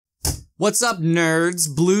What's up,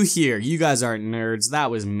 nerds? Blue here. You guys aren't nerds,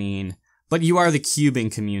 that was mean. But you are the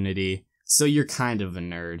cubing community, so you're kind of a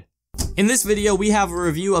nerd. In this video, we have a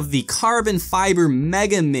review of the carbon fiber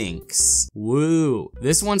Megaminx. Woo,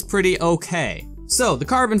 this one's pretty okay. So, the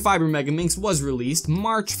carbon fiber Megaminx was released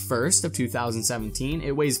March 1st of 2017.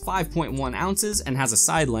 It weighs 5.1 ounces and has a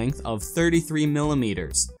side length of 33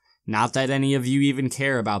 millimeters. Not that any of you even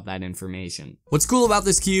care about that information. What's cool about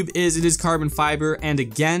this cube is it is carbon fiber, and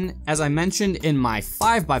again, as I mentioned in my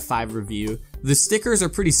 5x5 review, the stickers are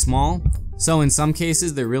pretty small, so in some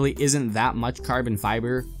cases there really isn't that much carbon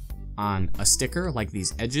fiber on a sticker, like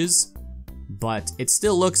these edges, but it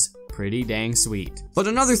still looks pretty dang sweet. But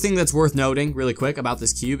another thing that's worth noting really quick about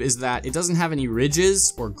this cube is that it doesn't have any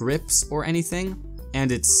ridges or grips or anything,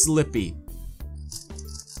 and it's slippy.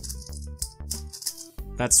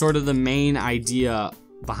 That's sort of the main idea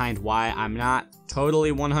behind why I'm not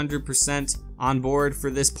totally 100% on board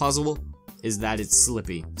for this puzzle, is that it's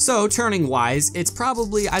slippy. So turning wise, it's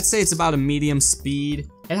probably, I'd say it's about a medium speed.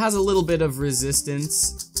 It has a little bit of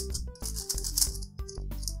resistance.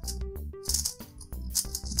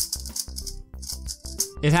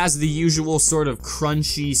 It has the usual sort of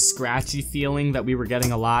crunchy, scratchy feeling that we were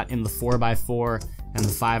getting a lot in the 4x4 and the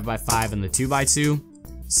 5x5 and the 2x2.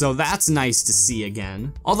 So that's nice to see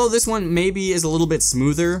again. Although this one maybe is a little bit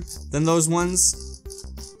smoother than those ones,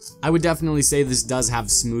 I would definitely say this does have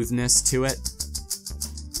smoothness to it.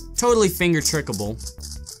 Totally finger trickable.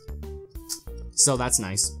 So that's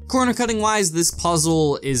nice. Corner cutting wise, this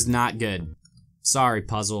puzzle is not good. Sorry,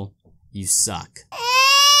 puzzle, you suck.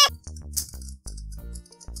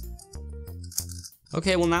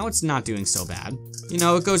 Okay, well now it's not doing so bad. You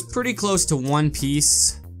know, it goes pretty close to one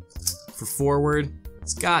piece for forward.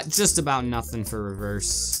 It's got just about nothing for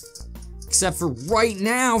reverse. Except for right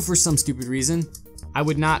now, for some stupid reason. I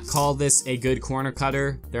would not call this a good corner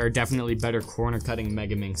cutter. There are definitely better corner cutting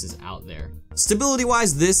Megaminxes out there. Stability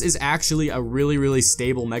wise, this is actually a really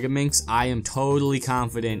stable Megaminx. I am totally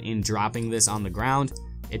confident in dropping this on the ground.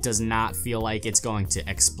 It does not feel like it's going to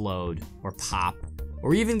explode or pop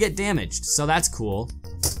or even get damaged, so that's cool.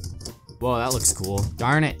 Whoa, that looks cool.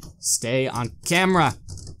 Darn it, stay on camera.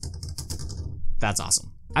 That's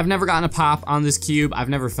awesome. I've never gotten a pop on this cube. I've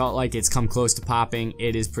never felt like it's come close to popping.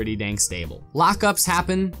 It is pretty dang stable. Lockups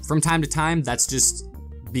happen from time to time. That's just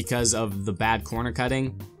because of the bad corner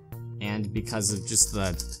cutting and because of just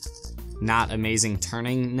the not amazing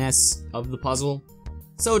turningness of the puzzle.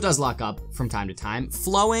 So it does lock up from time to time.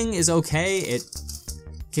 Flowing is okay. It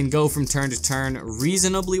can go from turn to turn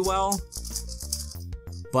reasonably well,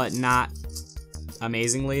 but not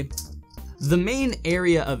amazingly. The main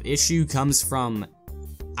area of issue comes from,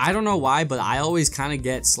 I don't know why, but I always kind of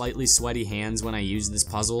get slightly sweaty hands when I use this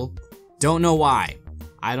puzzle. Don't know why.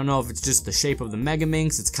 I don't know if it's just the shape of the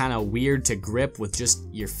Megaminx. It's kind of weird to grip with just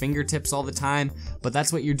your fingertips all the time, but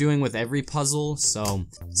that's what you're doing with every puzzle, so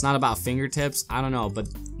it's not about fingertips. I don't know, but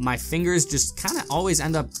my fingers just kind of always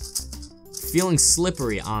end up feeling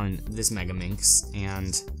slippery on this Megaminx,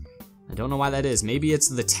 and I don't know why that is. Maybe it's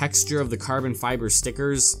the texture of the carbon fiber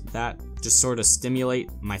stickers that just sort of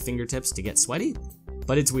stimulate my fingertips to get sweaty,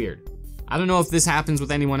 but it's weird. I don't know if this happens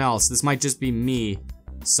with anyone else. This might just be me,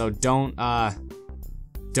 so don't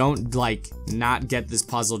like not get this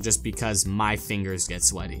puzzle just because my fingers get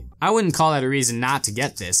sweaty. I wouldn't call that a reason not to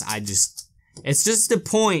get this. It's just a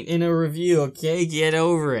point in a review, okay? Get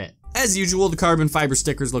over it. As usual, the carbon fiber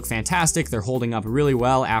stickers look fantastic. They're holding up really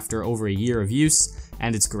well after over a year of use,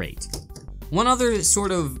 and it's great. One other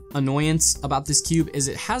sort of annoyance about this cube is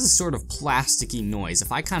it has a sort of plasticky noise.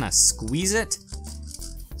 If I kind of squeeze it,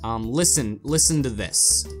 listen to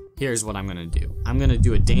this. Here's what I'm gonna do. I'm gonna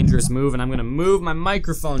do a dangerous move, and I'm gonna move my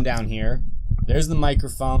microphone down here. There's the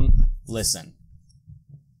microphone. Listen.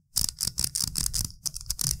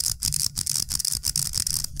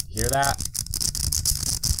 Hear that?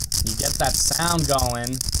 You get that sound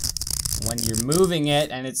going when you're moving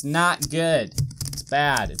it, and it's not good. It's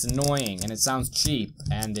bad, it's annoying, and it sounds cheap,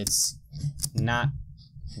 and it's not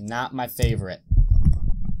my favorite.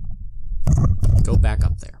 Go back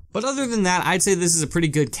up there. But other than that, I'd say this is a pretty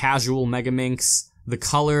good casual Megaminx. The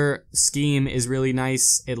color scheme is really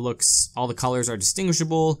nice. It looks, all the colors are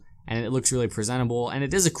distinguishable, and it looks really presentable, and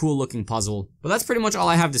it is a cool looking puzzle. But that's pretty much all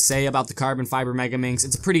I have to say about the carbon fiber Megaminx.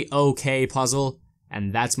 It's a pretty okay puzzle,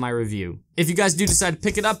 and that's my review. If you guys do decide to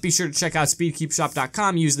pick it up, be sure to check out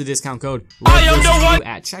SpeedCubeShop.com. Use the discount code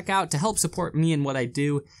at checkout to help support me in what I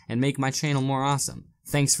do and make my channel more awesome.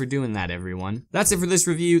 Thanks for doing that, everyone. That's it for this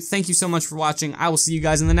review. Thank you so much for watching. I will see you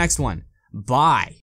guys in the next one. Bye.